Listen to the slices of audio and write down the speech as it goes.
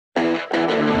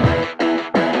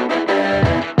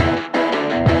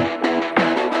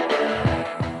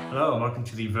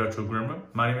welcome to the Virtual Groomer.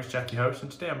 My name is Jack, your host,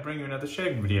 and today I'm bringing you another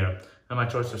shaving video. And my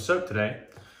choice of soap today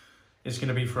is going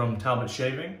to be from Talbot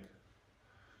Shaving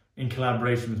in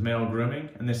collaboration with Maol Grooming,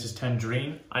 and this is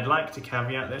Tangerine. I'd like to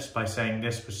caveat this by saying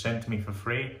this was sent to me for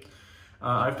free.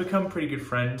 I've become pretty good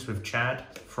friends with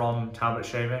Chad from Talbot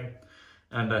Shaving,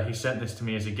 and he sent this to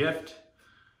me as a gift.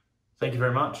 Thank you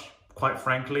very much. Quite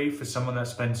frankly, for someone that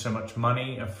spends so much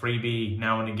money, a freebie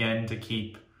now and again to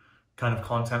keep kind of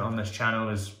content on this channel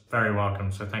is very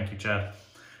welcome, so thank you, Chad.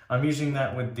 I'm using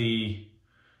that with the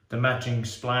matching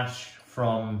splash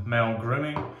from Maol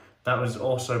Grooming. That was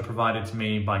also provided to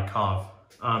me by Carve.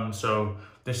 So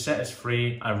this set is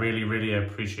free. I really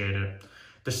appreciate it.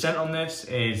 The scent on this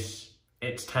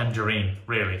it's tangerine,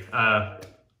 really.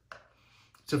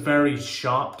 It's a very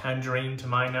sharp tangerine to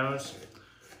my nose.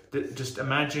 Just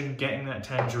imagine getting that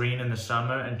tangerine in the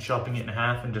summer and chopping it in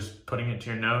half and just putting it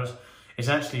to your nose. It's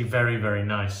actually very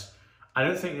nice. I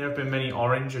don't think there have been many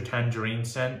orange or tangerine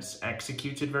scents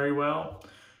executed very well.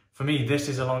 For me, this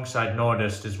is alongside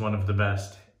Nordist is one of the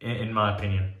best, in my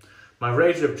opinion. My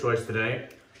razor of choice today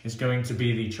is going to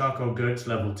be the Charcoal Goods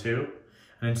Level 2.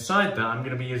 And inside that, I'm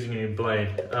going to be using a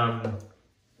blade. I'm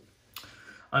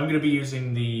going to be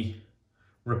using the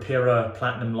Rapira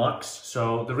Platinum Luxe.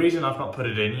 So the reason I've not put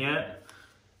it in yet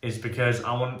is because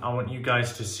I want you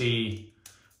guys to see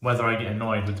whether I get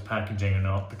annoyed with the packaging or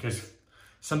not, because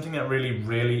something that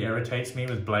really irritates me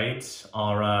with blades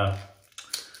are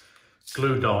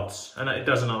glue dots. And it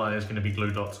doesn't look like there's going to be glue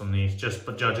dots on these, just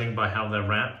by judging by how they're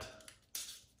wrapped.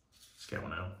 Let's get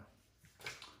one out.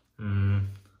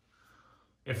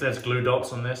 If there's glue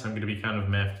dots on this, I'm going to be kind of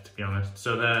miffed, to be honest.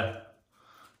 So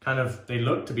they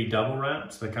look to be double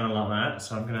wrapped, so they're kind of like that.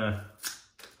 So I'm gonna,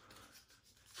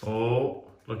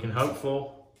 looking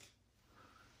hopeful.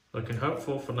 Looking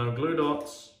hopeful for no glue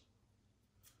dots.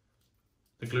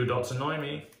 The glue dots annoy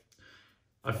me.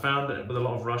 I found that with a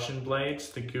lot of Russian blades,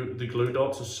 the glue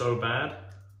dots are so bad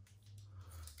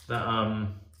that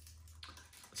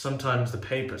sometimes the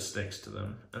paper sticks to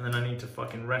them, and then I need to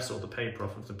fucking wrestle the paper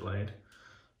off of the blade.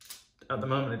 At the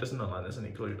moment, it doesn't look like there's any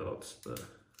glue dots, but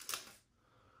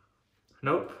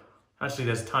nope. Actually,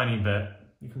 there's a tiny bit.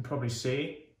 You can probably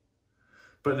see.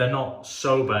 But they're not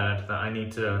so bad that I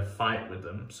need to fight with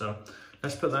them. So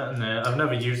let's put that in there. I've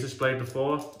never used this blade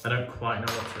before. I don't quite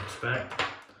know what to expect.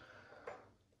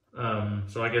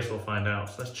 So I guess we'll find out.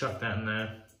 So let's chuck that in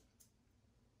there.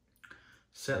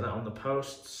 Set that on the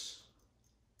posts.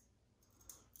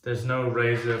 There's no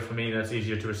razor for me that's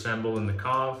easier to assemble than the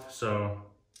Carve. So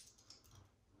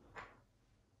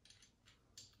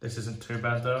this isn't too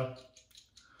bad though.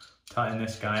 Tighten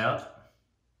this guy up.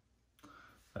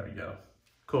 There we go.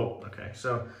 Cool, okay,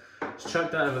 so let's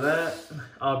chuck that over there.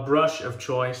 Our brush of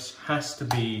choice has to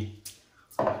be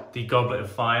the Goblet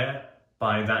of Fire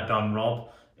by That Done Rob.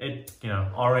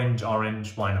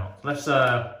 Orange, why not? Let's,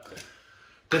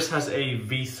 this has a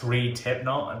V3 tip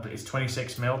knot, it's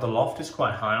 26 mil. The loft is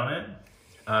quite high on it,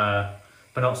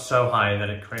 but not so high that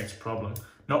it creates a problem.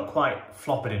 Not quite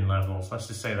flop it in levels, let's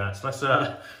just say that. So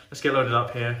let's get loaded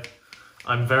up here.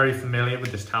 I'm very familiar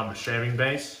with this Talbot shaving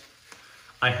base.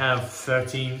 I have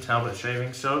 13 Talbot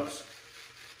shaving soaps.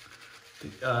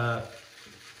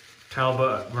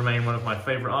 Talbot remain one of my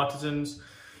favorite artisans.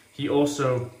 He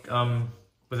also,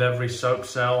 with every soap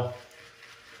sell,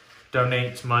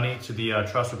 donates money to the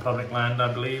Trust Republic Land,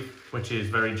 I believe, which is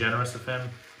very generous of him.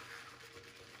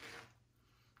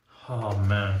 Oh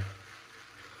man.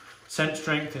 Scent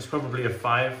strength is probably a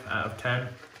 5 out of 10.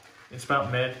 It's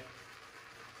about mid.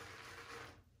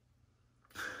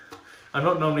 I'm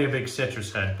not normally a big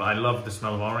citrus head, but I love the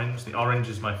smell of orange. The orange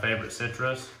is my favorite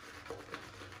citrus.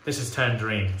 This is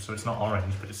tangerine, so it's not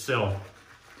orange, but it's still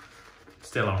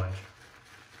orange.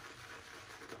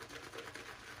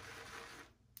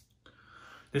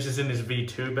 This is in his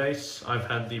V2 base. I've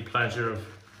had the pleasure of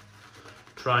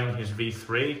trying his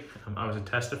V3. I was a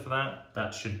tester for that.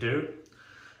 That should do.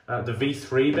 The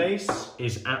V3 base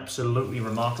is absolutely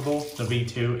remarkable. The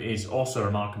V2 is also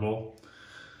remarkable.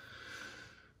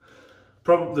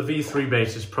 The V3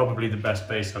 base is probably the best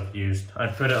base I've used.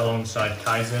 I'd put it alongside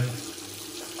Kaizen.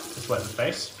 Let's wet the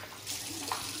face.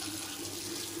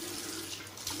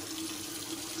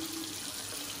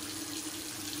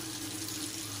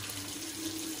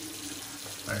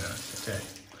 Very nice, okay.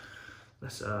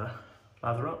 Let's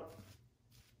lather up.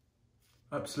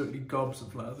 Absolutely gobs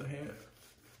of lather here.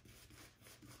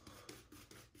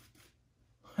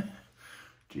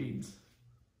 Jeez.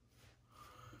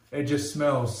 It just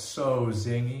smells so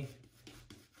zingy.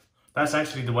 That's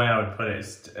actually the way I would put it.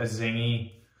 It's a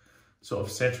zingy sort of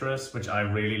citrus, which I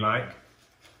really like.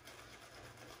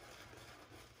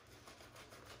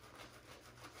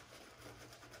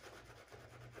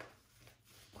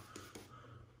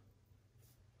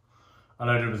 I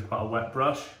loaded it with quite a wet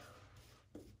brush,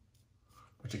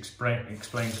 which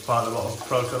explains quite a lot of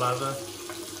proto lather.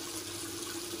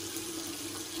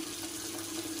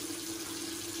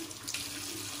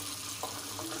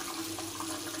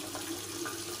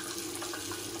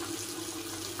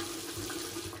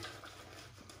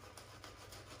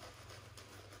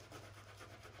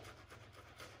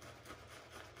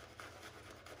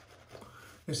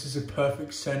 This is a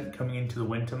perfect scent coming into the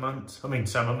winter months. I mean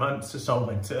summer months, it's not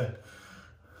winter.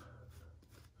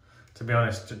 To be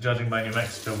honest, judging by New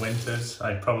Mexico winters,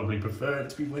 I probably prefer it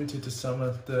to be winter to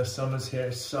summer. The summers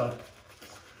here suck.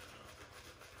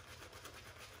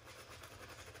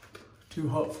 Too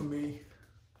hot for me.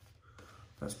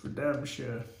 That's for damn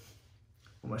sure.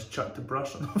 Almost chucked the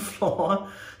brush on the floor.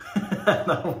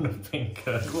 That wouldn't have been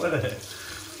good, would it?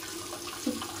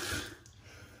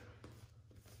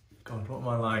 God, what am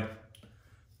I like?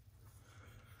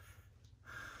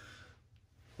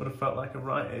 Would have felt like a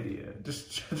right idiot.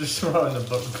 Just throwing the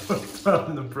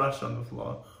brush on the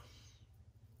floor.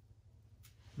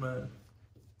 Man.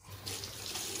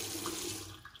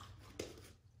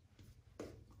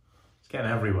 It's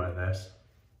getting everywhere, this.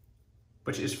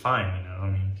 Which is fine, you know, I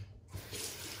mean.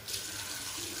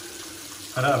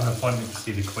 I don't have an appointment to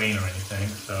see the Queen or anything,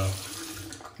 so.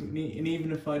 And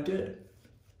even if I did,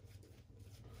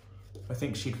 I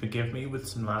think she'd forgive me with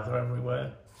some lather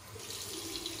everywhere.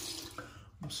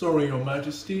 I'm sorry, Your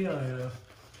Majesty, I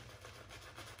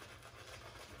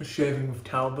was shaving with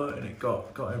Talbot and it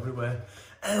got everywhere.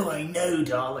 Oh, I know,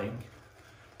 darling.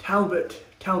 Talbot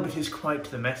is quite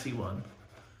the messy one.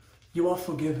 You are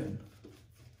forgiven.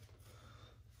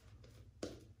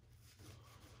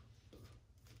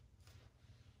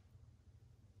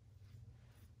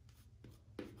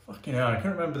 Fucking hell, I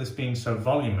can't remember this being so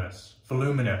voluminous.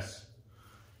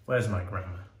 Where's my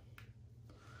grammar?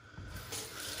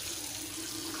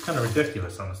 Kind of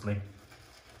ridiculous, honestly.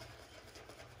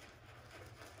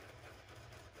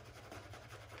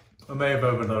 I may have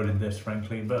overloaded this,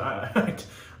 frankly, but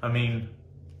I mean,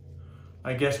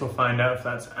 I guess we'll find out if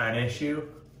that's an issue.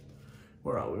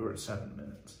 Where are we? We're at 7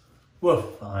 minutes. We're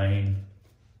fine.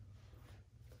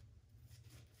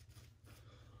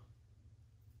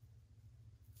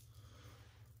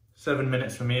 Seven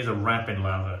minutes for me is a rapid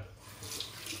lather.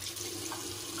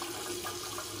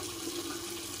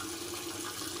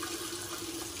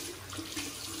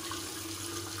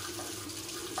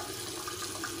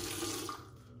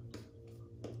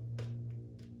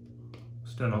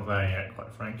 Still not there yet,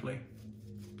 quite frankly.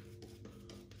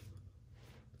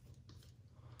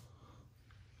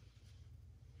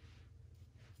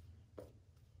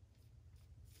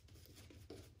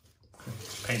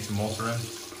 Paint some water in.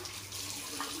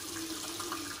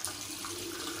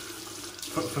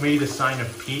 For me, the sign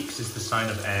of peaks is the sign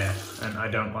of air, and I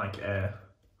don't like air.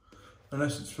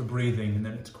 Unless it's for breathing, and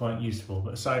then it's quite useful.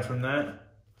 But aside from that,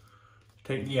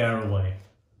 take the air away.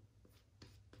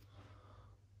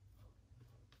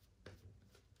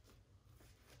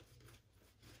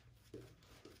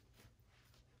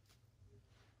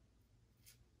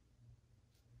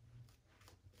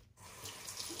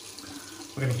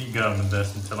 We're going to keep going with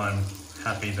this until I'm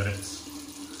happy that it's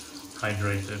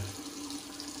hydrated.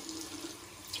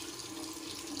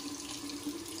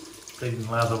 Leaving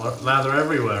lather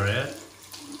everywhere here.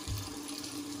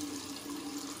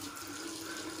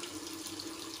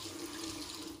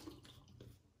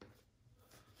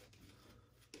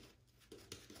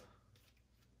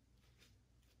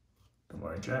 Don't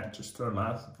worry, Jack, just throw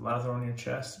lather on your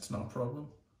chest, it's not a problem.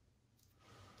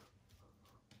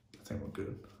 I think we're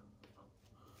good.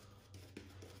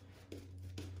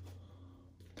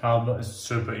 Talbot is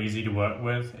super easy to work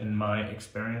with in my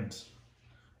experience.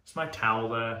 Is my towel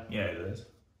there? Yeah, it is.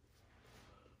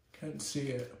 Can't see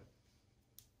it.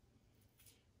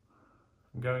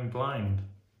 I'm going blind.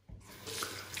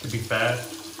 To be fair,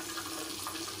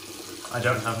 I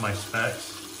don't have my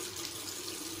specs.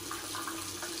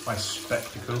 My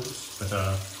spectacles, but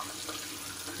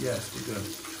yeah, it's too good.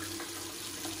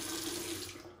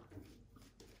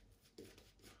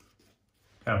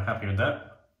 Okay, I'm happy with that.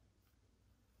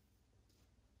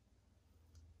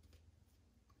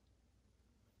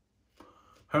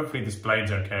 Hopefully this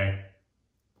blade's okay.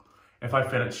 If I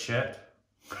feel it's shit,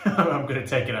 I'm gonna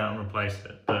take it out and replace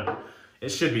it, but it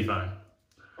should be fine.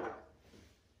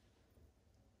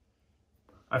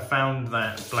 I found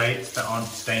that blades that aren't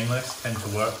stainless tend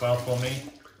to work well for me.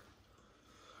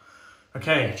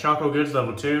 Okay, charcoal goods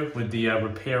level 2 with the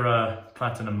Repairer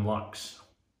Platinum Lux.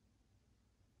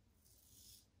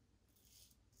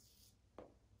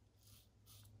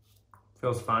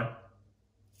 Feels fine.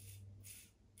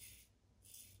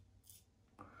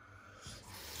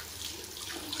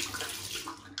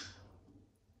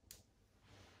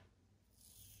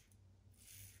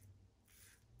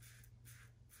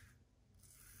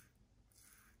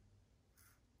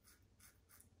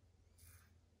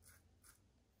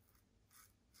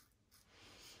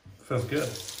 Feels good.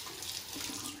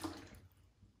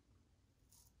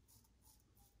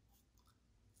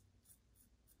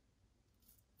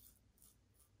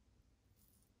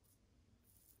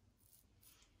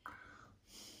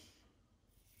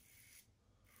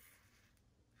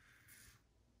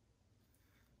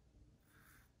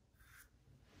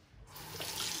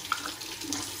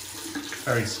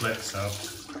 Very slick, so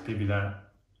I'll give you that.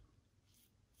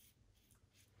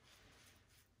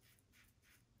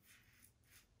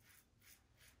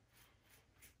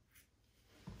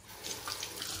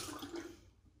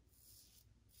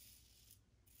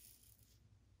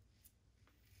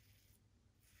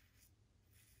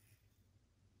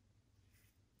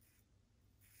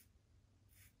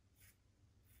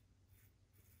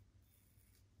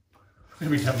 I'm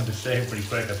gonna be done with the shave pretty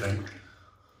quick, I think.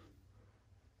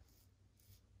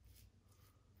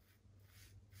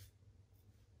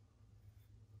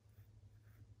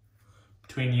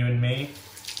 Between you and me,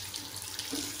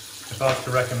 if I was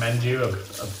to recommend you a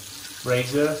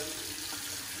razor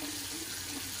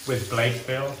with blade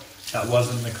feel that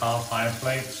wasn't the car fire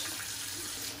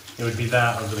plates, it would be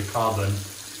that over the carbon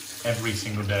every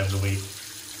single day of the week.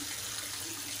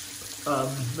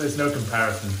 There's no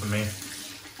comparison for me.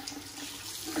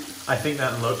 I think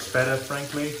that looks better,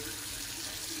 frankly.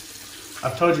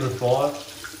 I've told you before,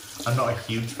 I'm not a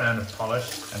huge fan of polish,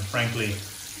 and frankly,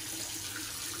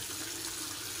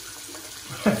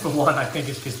 for one, I think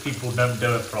it's because people don't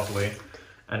do it properly,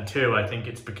 and two, I think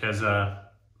it's because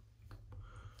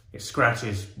it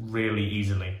scratches really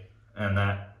easily, and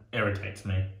that irritates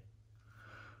me.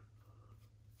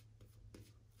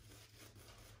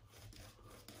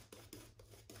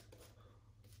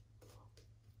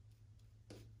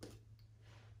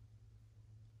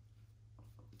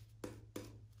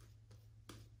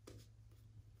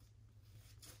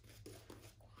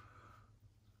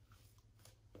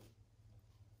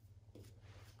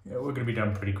 Yeah, we're gonna be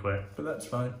done pretty quick, but that's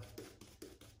fine.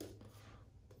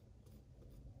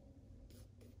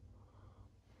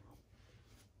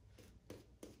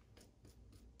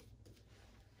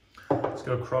 Let's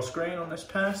go cross grain on this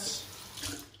pass.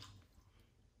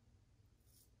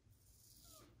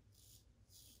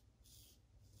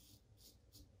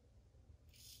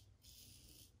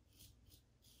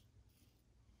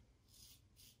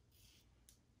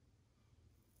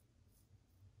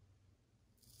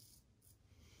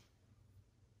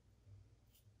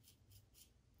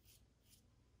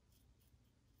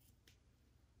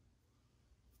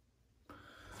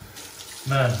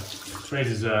 Man, this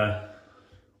razor's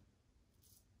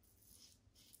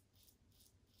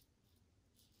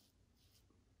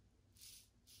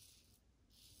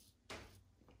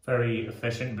very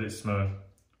efficient, but it's smooth.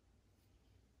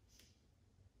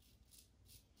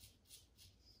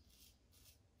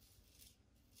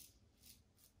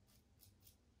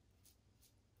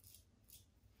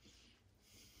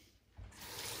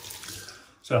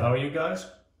 So how are you guys?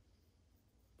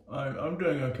 I'm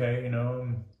doing okay, you know,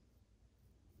 I'm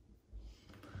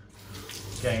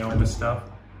getting on with stuff.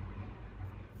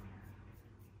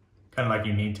 Kind of like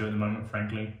you need to at the moment,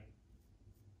 frankly.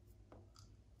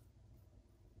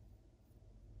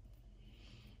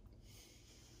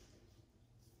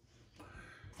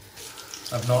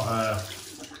 I've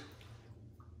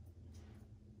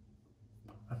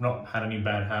not had any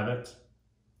bad habits.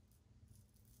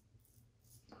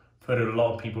 I've heard of a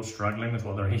lot of people struggling with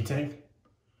what they're eating.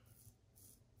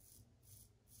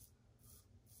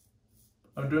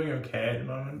 I'm doing okay at the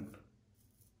moment.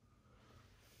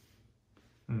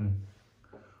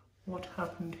 What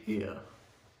happened here?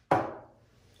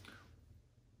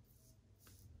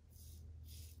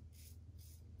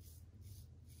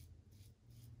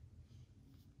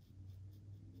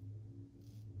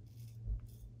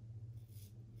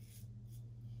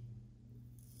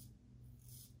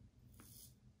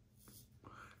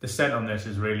 The scent on this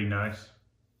is really nice.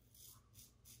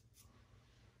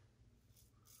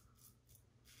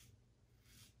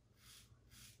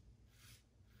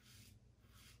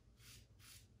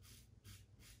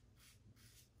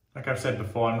 Like I've said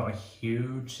before, I'm not a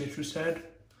huge citrus head,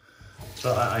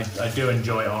 but I do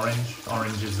enjoy orange.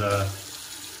 Orange is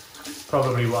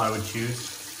probably what I would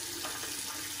choose.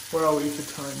 Where are we for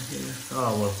time here?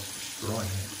 Oh, we're destroying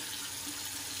it.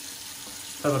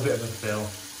 Have a bit of a fill.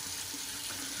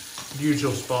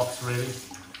 Usual spots, really.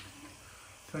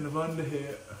 Kind of under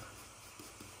here.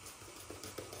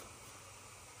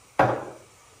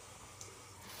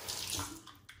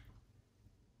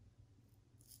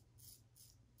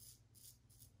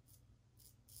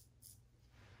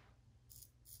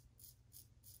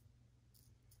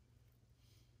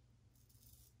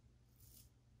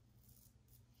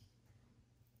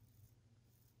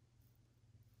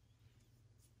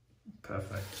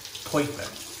 Perfect.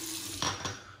 Perfect.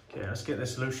 Okay, let's get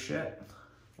this loose shit.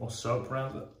 Or soap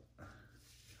around it.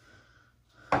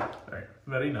 Very,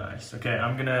 very nice. Okay,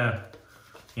 I'm gonna,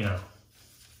 you know,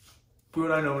 do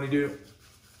what I normally do.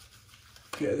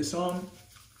 Get this on.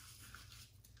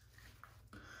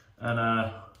 And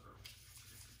I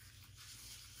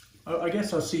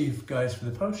guess I'll see you guys for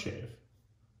the post shave.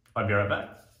 I'll be right back.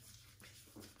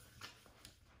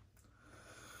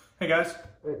 Hey guys,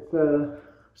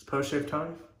 it's post shave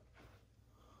time.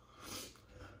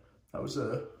 That was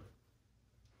a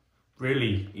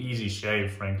really easy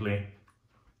shave, frankly.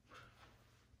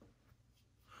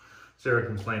 Zero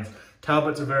complaints.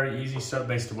 Talbot's a very easy soap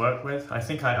base to work with. I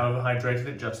think I overhydrated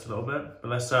it just a little bit, but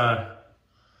let's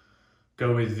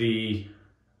go with the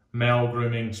Maol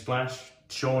Grooming Splash.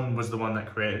 Sean was the one that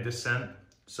created this scent,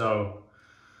 so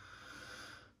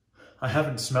I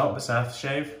haven't smelt this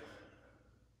aftershave.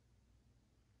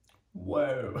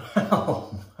 Whoa,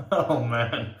 oh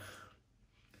man,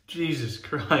 Jesus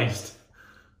Christ.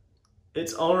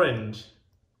 It's orange.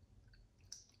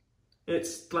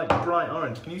 It's like bright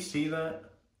orange. Can you see that?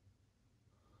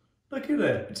 Look at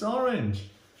it, it's orange.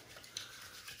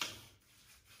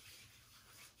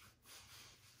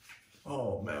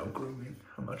 Oh, Maol Grooming,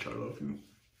 how much I love you.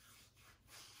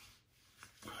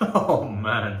 Oh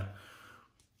man,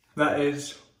 that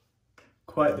is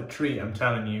quite the treat, I'm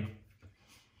telling you.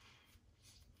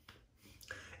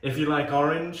 If you like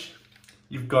orange,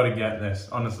 you've got to get this,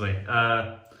 honestly.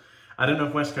 I don't know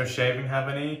if West Coast Shaving have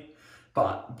any,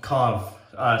 but Carve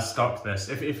stocked this.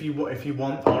 If you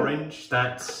want orange,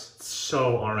 that's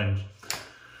so orange.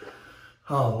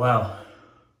 Oh wow.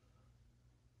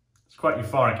 Quite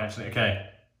euphoric actually. Okay,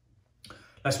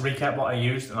 let's recap what I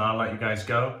used and I'll let you guys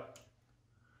go.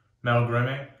 Maol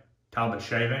Grooming, Talbot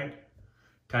Shaving,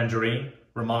 Tangerine,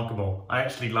 remarkable. I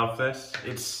actually love this.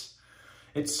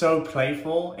 It's so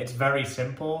playful, it's very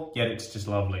simple, yet it's just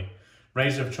lovely.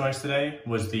 Razor of choice today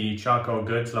was the Charcoal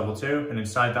Goods Level 2, and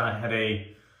inside that I had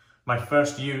my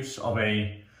first use of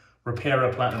a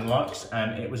Repairer Platinum Luxe,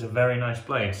 and it was a very nice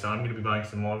blade, so I'm going to be buying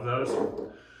some more of those.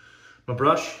 My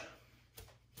brush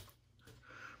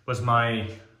was my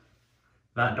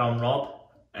That Don Rob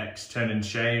X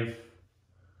TurnnShave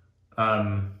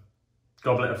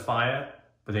Goblet of Fire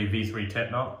with a V3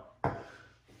 tip knot.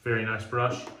 Very nice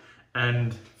brush.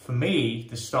 And for me,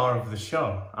 the star of the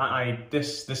show,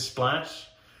 this splash,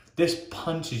 this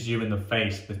punches you in the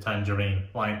face with Tangerine.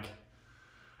 Like,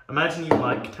 imagine you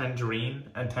like Tangerine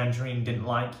and Tangerine didn't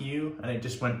like you and it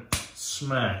just went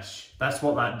smash. That's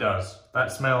what that does. That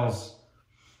smells,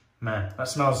 man, that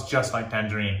smells just like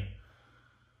Tangerine.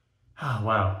 Oh,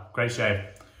 wow, great shave.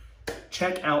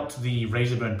 Check out the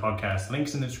Razor Burn podcast.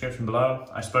 Links in the description below.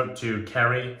 I spoke to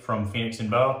Kerry from Phoenix and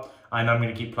Bow. I know I'm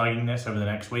going to keep plugging this over the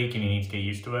next week and you need to get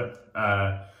used to it.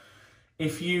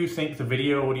 If you think the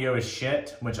video audio is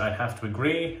shit, which I'd have to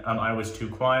agree, I was too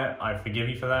quiet, I forgive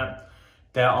you for that.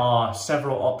 There are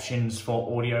several options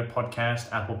for audio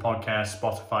podcast, Apple Podcasts,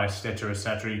 Spotify, Stitcher,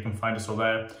 etc. You can find us all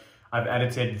there. I've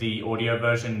edited the audio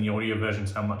version, and the audio version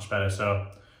sounds much better, so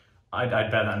I'd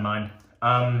bear that in mind.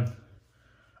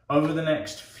 Over the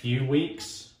next few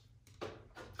weeks,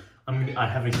 I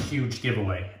have a huge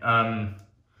giveaway.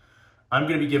 I'm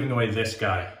going to be giving away this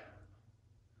guy.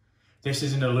 This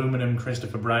is an aluminum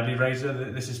Christopher Bradley razor.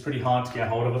 This is pretty hard to get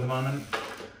hold of at the moment.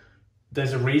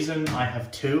 There's a reason I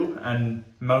have two, and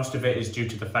most of it is due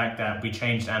to the fact that we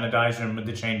changed anodizer, and with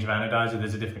the change of anodizer,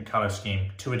 there's a different color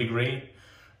scheme to a degree.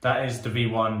 That is the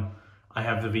V1, I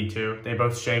have the V2. They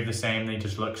both shave the same, they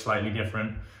just look slightly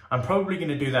different. I'm probably going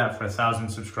to do that for a 1,000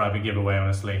 subscriber giveaway,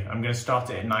 honestly. I'm going to start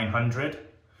it at 900,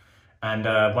 and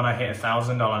when I hit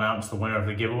 1,000, I'll announce the winner of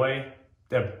the giveaway.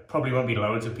 There probably won't be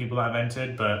loads of people that have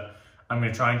entered, but I'm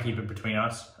going to try and keep it between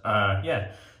us.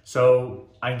 Yeah, so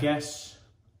I guess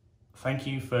thank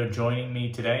you for joining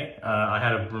me today. I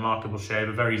had a remarkable shave,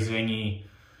 a very zingy,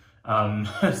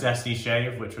 zesty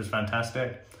shave, which was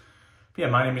fantastic. But yeah,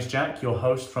 my name is Jack, your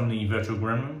host from the Virtual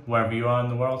Groom Room. Wherever you are in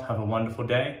the world, have a wonderful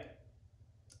day,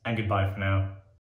 and goodbye for now.